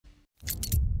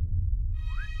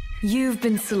You've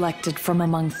been selected from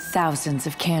among thousands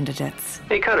of candidates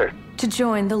Hey, Cutter. to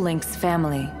join the Lynx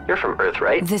family. You're from Earth,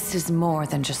 right? This is more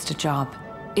than just a job.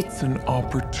 It's an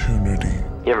opportunity.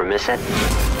 You ever miss it?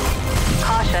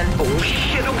 Caution. Oh,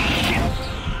 shit.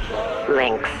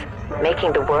 Lynx.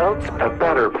 Making the world A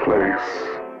better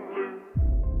place.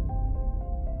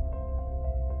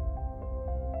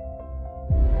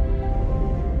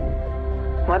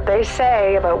 What they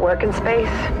say about work in space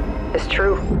is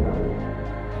true.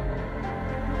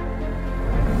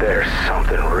 There's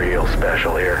something real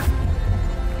special here.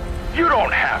 You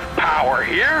don't have power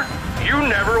here. You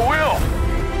never will.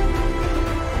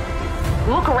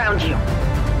 Look around you.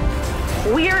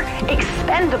 We're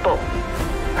expendable.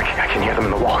 I can hear them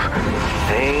in the walls.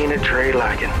 Ain't a trade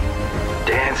like it.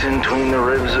 Dancing between the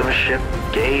ribs of a ship,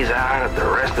 gaze out at the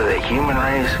rest of the human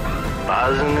race,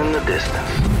 buzzing in the distance.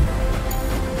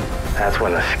 That's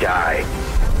when the sky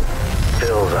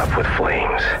fills up with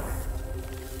flames.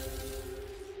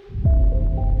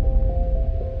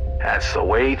 That's the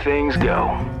way things go.